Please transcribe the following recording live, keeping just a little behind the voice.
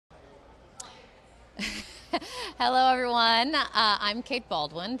Hello, everyone. I'm Kate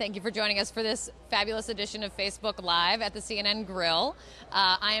Baldwin. Thank you for joining us for this fabulous edition of Facebook Live at the CNN Grill.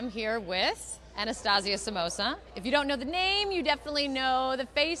 I am here with Anastasia Somoza. If you don't know the name, you definitely know the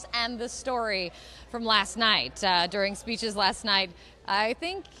face and the story from last night. During speeches last night, I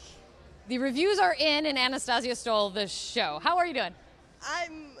think the reviews are in and Anastasia stole the show. How are you doing?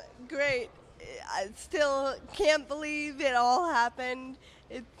 I'm great. I still can't believe it all happened.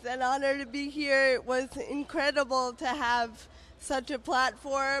 It's an honor to be here. It was incredible to have such a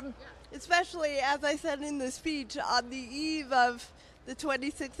platform, especially, as I said in the speech, on the eve of the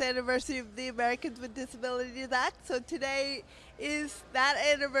 26th anniversary of the Americans with Disabilities Act. So today is that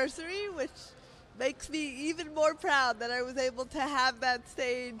anniversary, which makes me even more proud that I was able to have that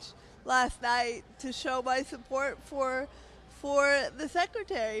stage last night to show my support for the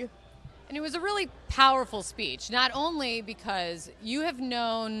secretary. And it was a really powerful speech, not only because you have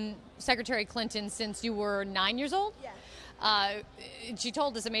known Secretary Clinton since you were 9 years old. Yes. She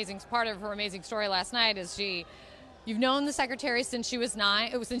told this part of her amazing story last night is you've known the secretary since she was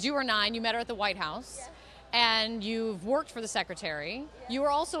 9, since you were 9, you met her at the White House. Yes. And you've worked for the secretary. Yes. You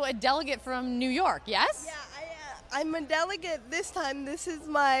were also a delegate from New York, yes? Yeah, I'm a delegate this time. This is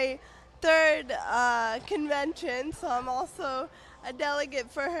my third convention, so I'm also a delegate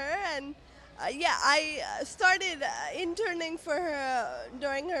for her. And I started interning for her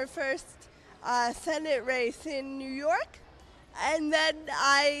during her first Senate race in New York, and then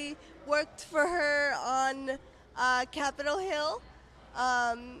I worked for her on Capitol Hill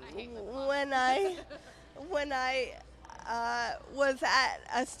when I was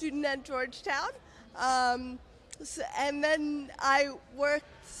a student at Georgetown. And then I worked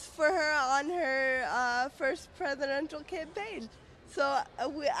for her on her first presidential campaign. So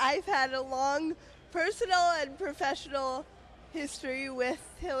I've had a long personal and professional history with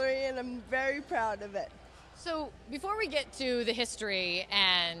Hillary, and I'm very proud of it. So before we get to the history,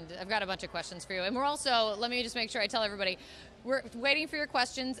 and I've got a bunch of questions for you, and we're also, let me just make sure I tell everybody, we're waiting for your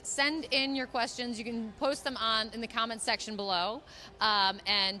questions. Send in your questions. You can post them in the comments section below,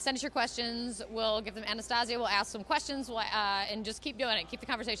 and send us your questions. We'll give them Anastasia. We'll ask some questions, and just keep doing it. Keep the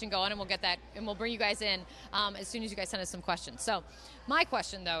conversation going, and we'll get that, and we'll bring you guys in as soon as you guys send us some questions. So my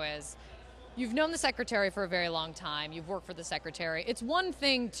question, though, is, you've known the secretary for a very long time. You've worked for the secretary. It's one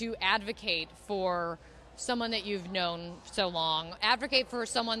thing to advocate for someone that you've known so long, advocate for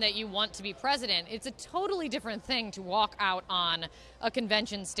someone that you want to be president. It's a totally different thing to walk out on a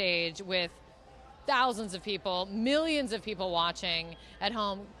convention stage with thousands of people, millions of people watching at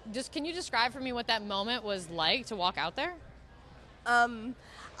home. Can you describe for me what that moment was like to walk out there?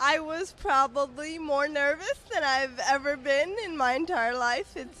 I was probably more nervous than I've ever been in my entire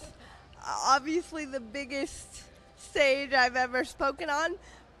life. It's obviously the biggest stage I've ever spoken on,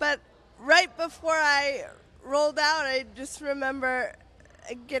 but right before I rolled out, I just remember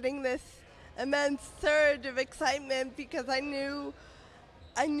getting this immense surge of excitement because I knew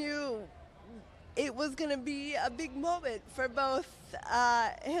it was going to be a big moment for both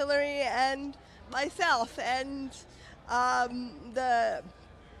Hillary and myself, and the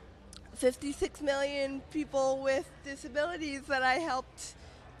 56 million people with disabilities that I helped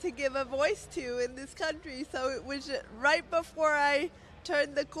to give a voice to in this country. So it was right before I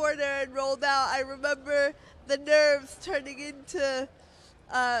turned the corner and rolled out. I remember the nerves turning into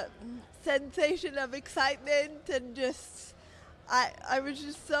a sensation of excitement, and I was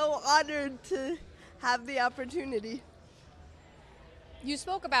just so honored to have the opportunity. You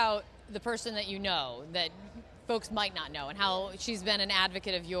spoke about the person that you know that folks might not know, and how she's been an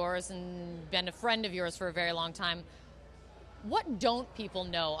advocate of yours and been a friend of yours for a very long time. What don't people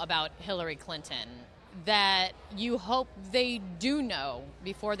know about Hillary Clinton that you hope they do know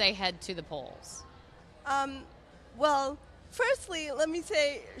before they head to the polls? Well, firstly, let me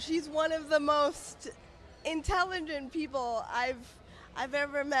say she's one of the most intelligent people I've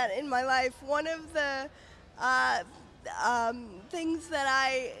ever met in my life. One of the things that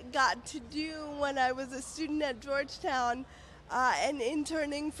I got to do when I was a student at Georgetown and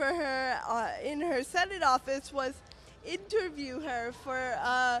interning for her in her Senate office was interview her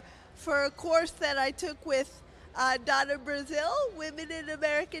for a course that I took with Donna Brazil, Women in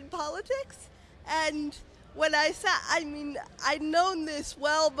American Politics. And when I sat, I'd known this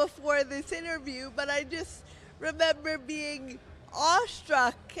well before this interview, but I just remember being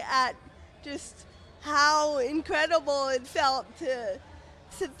awestruck at just how incredible it felt to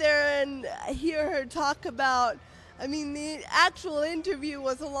sit there and hear her talk about, the actual interview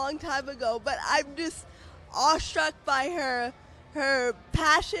was a long time ago, but I'm just awestruck by her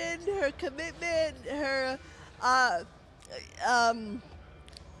passion, her commitment, her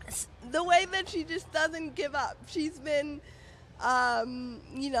the way that she just doesn't give up. She's been,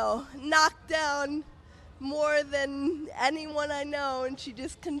 knocked down more than anyone I know, and she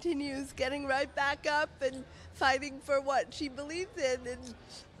just continues getting right back up and fighting for what she believes in.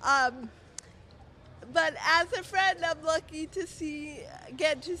 And but as a friend, I'm lucky to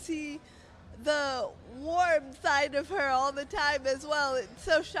get to see the warm side of her all the time as well. It's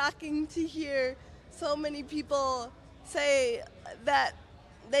so shocking to hear so many people say that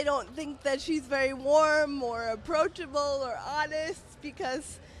they don't think that she's very warm or approachable or honest,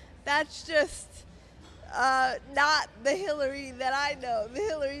 because that's just not the Hillary that I know. The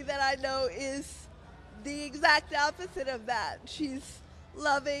Hillary that I know is the exact opposite of that. She's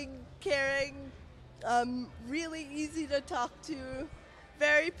loving, caring, really easy to talk to,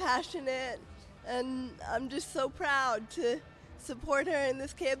 very passionate, and I'm just so proud to support her in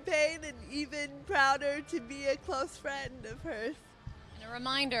this campaign, and even prouder to be a close friend of hers. And a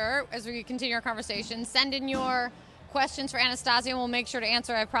reminder, as we continue our conversation, send in your questions for Anastasia, and we'll make sure to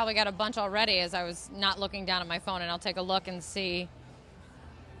answer. I've probably got a bunch already, as I was not looking down at my phone, and I'll take a look and see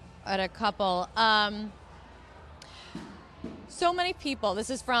at a couple. So many people, this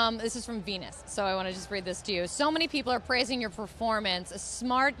is from Venus, so I want to just read this to you. So many people are praising your performance, a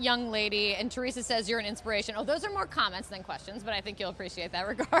smart young lady, and Teresa says you're an inspiration. Oh, those are more comments than questions, but I think you'll appreciate that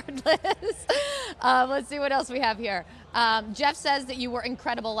regardless. Let's see what else we have here. Jeff says that you were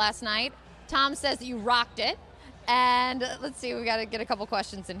incredible last night. Tom says that you rocked it. And let's see, we got to get a couple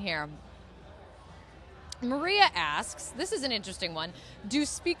questions in here. Maria asks, this is an interesting one, do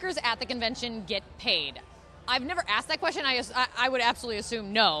speakers at the convention get paid? I've never asked that question. I would absolutely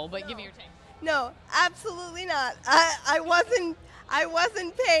assume no, but give me your take. No, absolutely not. I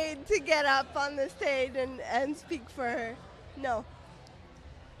wasn't paid to get up on the stage and speak for her. No.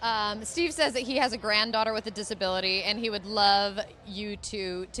 Steve says that he has a granddaughter with a disability, and he would love you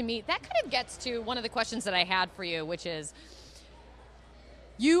to meet. That kind of gets to one of the questions that I had for you, which is,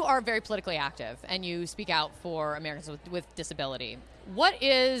 you are very politically active, and you speak out for Americans with disability. What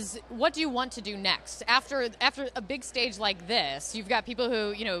do you want to do next? After a big stage like this, you've got people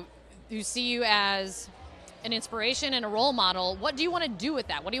who see you as an inspiration and a role model. What do you want to do with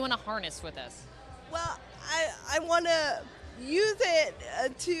that? What do you want to harness with this? Well, I want to use it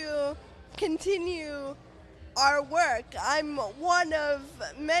to continue our work. I'm one of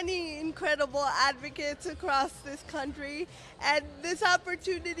many incredible advocates across this country, and this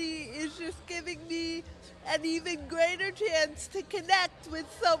opportunity is just giving me an even greater chance to connect with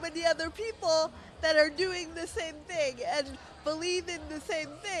so many other people that are doing the same thing and believe in the same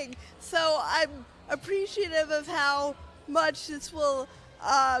thing. So I'm appreciative of how much this will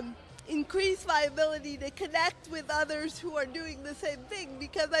increase my ability to connect with others who are doing the same thing,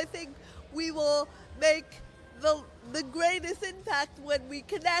 because I think we will make the greatest impact when we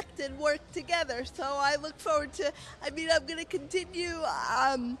connect and work together. So I look forward to, I'm going to continue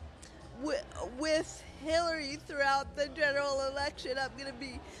with Hillary throughout the general election. I'm going to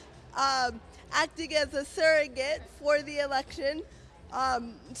be acting as a surrogate for the election.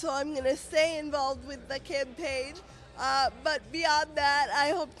 So I'm going to stay involved with the campaign. But beyond that,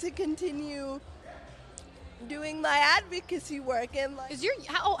 I hope to continue doing my advocacy work. And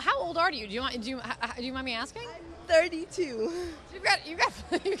how old are you? Do you mind me asking? I'm 32.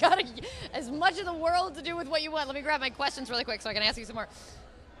 You've got as much of the world to do with what you want. Let me grab my questions really quick so I can ask you some more.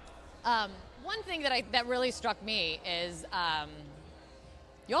 One thing that really struck me is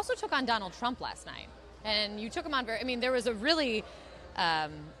you also took on Donald Trump last night, and you took him on there was a really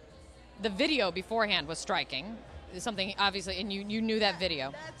the video beforehand was striking. Something obviously, and you knew that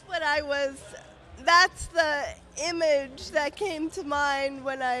video. That's the image that came to mind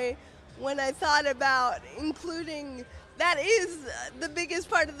when I thought about including. That is the biggest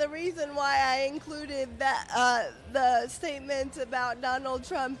part of the reason why I included that the statement about Donald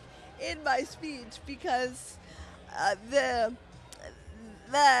Trump in my speech, because the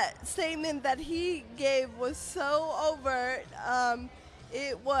statement that he gave was so overt.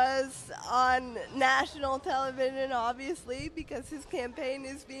 It was on national television, obviously, because his campaign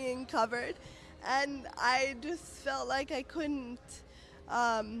is being covered. And I just felt like I couldn't.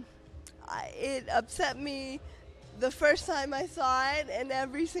 It upset me the first time I saw it, and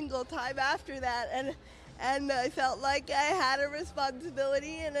every single time after that. And I felt like I had a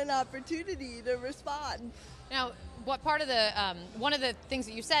responsibility and an opportunity to respond. Now, what part of the one of the things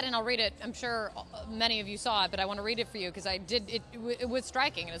that you said, and I'll read it. I'm sure many of you saw it, but I want to read it for you because I did. It was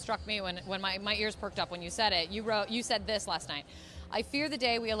striking, and it struck me when my ears perked up when you said it. You said this last night. I fear the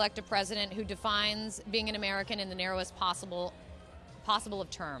day we elect a president who defines being an American in the narrowest possible of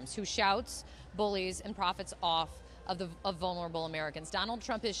terms, who shouts, bullies, and profits off of vulnerable Americans. Donald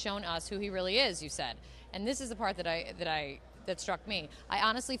Trump has shown us who he really is, you said. And this is the part that struck me. I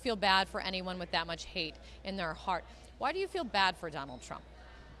honestly feel bad for anyone with that much hate in their heart. Why do you feel bad for Donald Trump?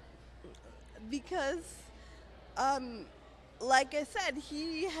 Because, like I said,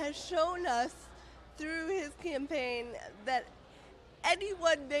 he has shown us through his campaign that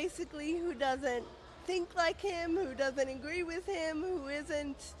anyone basically who doesn't think like him, who doesn't agree with him, who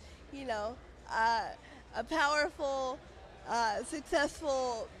isn't, a powerful,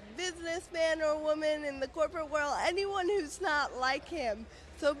 successful businessman or woman in the corporate world, anyone who's not like him.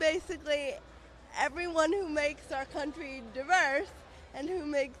 So basically, everyone who makes our country diverse and who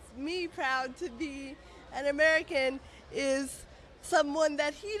makes me proud to be an American is someone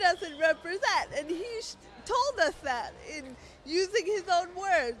that he doesn't represent. And he told us that in using his own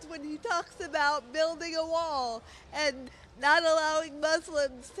words when he talks about building a wall and not allowing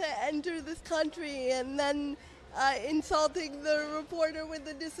Muslims to enter this country, and then insulting the reporter with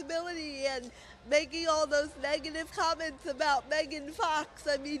a disability and making all those negative comments about Megan Fox.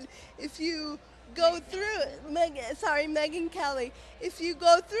 I mean, if you go through Megyn Kelly, if you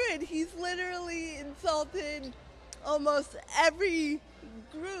go through it, he's literally insulted almost every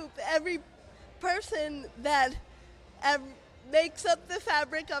group, every person that makes up the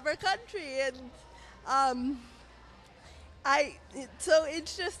fabric of our country. And so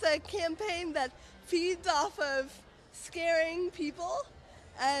it's just a campaign that feeds off of scaring people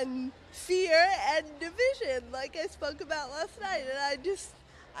and fear and division, like I spoke about last night. And I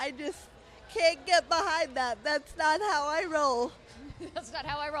just can't get behind that. That's not how I roll. That's not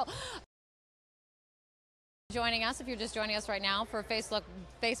how I roll. Joining us, if you're just joining us right now for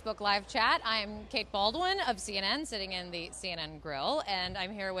Facebook Live chat, I'm Kate Baldwin of CNN, sitting in the CNN Grill, and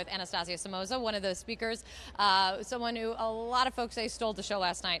I'm here with Anastasia Somoza, one of the speakers, someone who a lot of folks say stole the show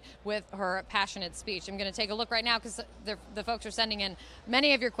last night with her passionate speech. I'm going to take a look right now because the folks are sending in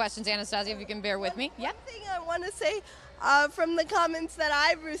many of your questions. Anastasia, if you can bear with me. One thing I want to say from the comments that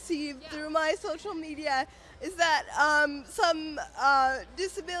I've received through my social media is that some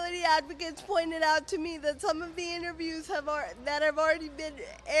disability advocates pointed out to me that some of the interviews that have already been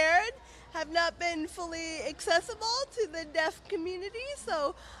aired have not been fully accessible to the deaf community.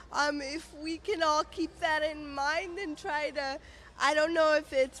 So if we can all keep that in mind and try to, I don't know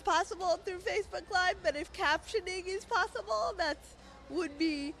if it's possible through Facebook Live, but if captioning is possible, that would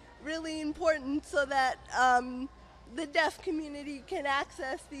be really important so that the deaf community can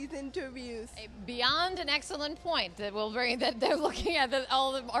access these interviews. Beyond an excellent point that we'll bring, that they're looking at, that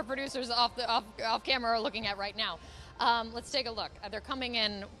all of our producers off camera are looking at right now. Let's take a look. They're coming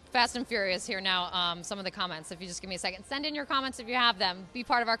in fast and furious here now. Some of the comments, if you just give me a second. Send in your comments if you have them. Be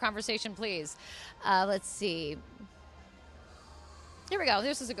part of our conversation, please. Let's see. Here we go.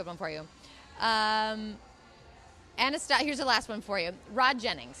 This is a good one for you. Here's the last one for you. Rod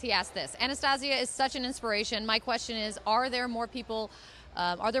Jennings, he asked this. Anastasia is such an inspiration. My question is, are there more people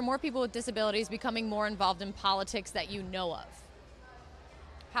with disabilities becoming more involved in politics that you know of?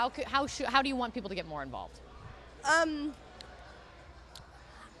 How do you want people to get more involved? I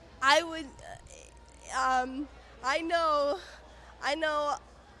know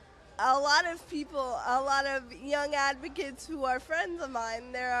a lot of people, a lot of young advocates who are friends of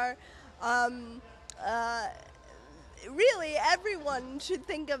mine. There are, really everyone should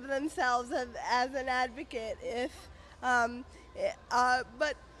think of themselves as an advocate. But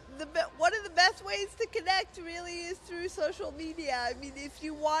one of the best ways to connect really is through social media. I mean, if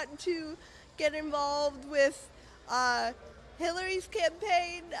you want to get involved with Hillary's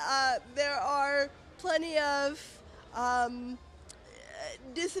campaign, there are plenty of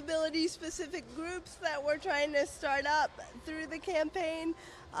disability-specific groups that we're trying to start up through the campaign.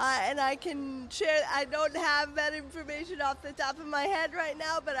 And I can share, I don't have that information off the top of my head right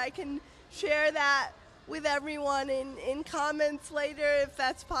now, but I can share that with everyone in comments later if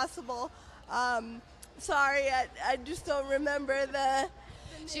that's possible. Sorry, I just don't remember the...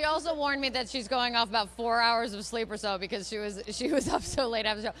 She also warned me that she's going off about 4 hours of sleep or so because she was up so late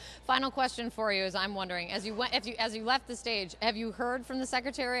after the show. Final question for you is, I'm wondering, as you left the stage, have you heard from the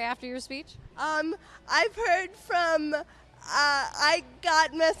secretary after your speech? I've heard from... I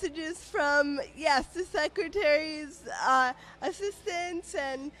got messages from, yes, the secretary's assistants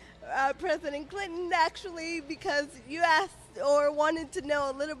and President Clinton, actually, because you asked or wanted to know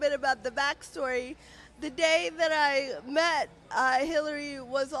a little bit about the backstory. The day that I met Hillary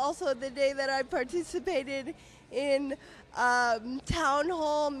was also the day that I participated in town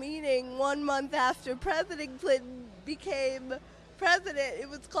hall meeting 1 month after President Clinton became president. It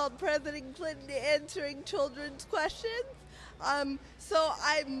was called President Clinton Answering Children's Questions. So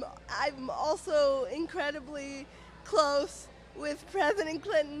I'm also incredibly close with President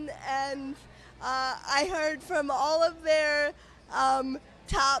Clinton, and I heard from all of their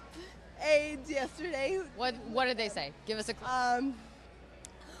top aides yesterday. What did they say? Give us a clue.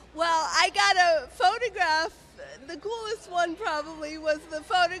 Well, I got a photograph. The coolest one probably was the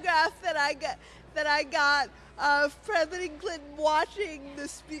photograph that I got of President Clinton watching the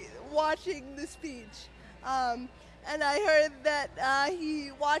speech. And I heard that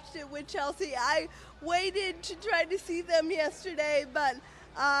he watched it with Chelsea. I waited to try to see them yesterday, but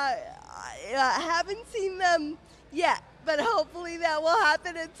I haven't seen them yet. But hopefully that will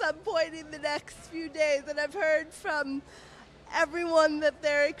happen at some point in the next few days. And I've heard from everyone that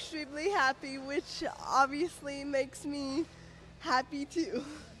they're extremely happy, which obviously makes me happy too.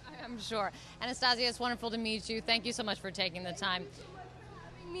 I'm sure. Anastasia, it's wonderful to meet you. Thank you so much for taking the time. Thank you so much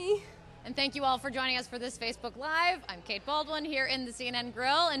for having me. And thank you all for joining us for this Facebook Live. I'm Kate Baldwin here in the CNN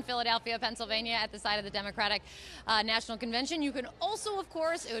Grill in Philadelphia, Pennsylvania at the site of the Democratic National Convention. You can also, of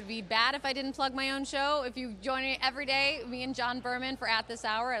course, it would be bad if I didn't plug my own show. If you join me every day, me and John Berman for At This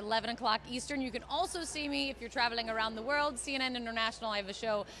Hour at 11 o'clock Eastern. You can also see me if you're traveling around the world. CNN International, I have a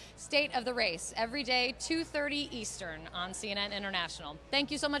show, State of the Race, every day, 2:30 Eastern on CNN International. Thank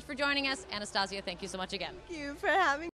you so much for joining us. Anastasia, thank you so much again. Thank you for having me.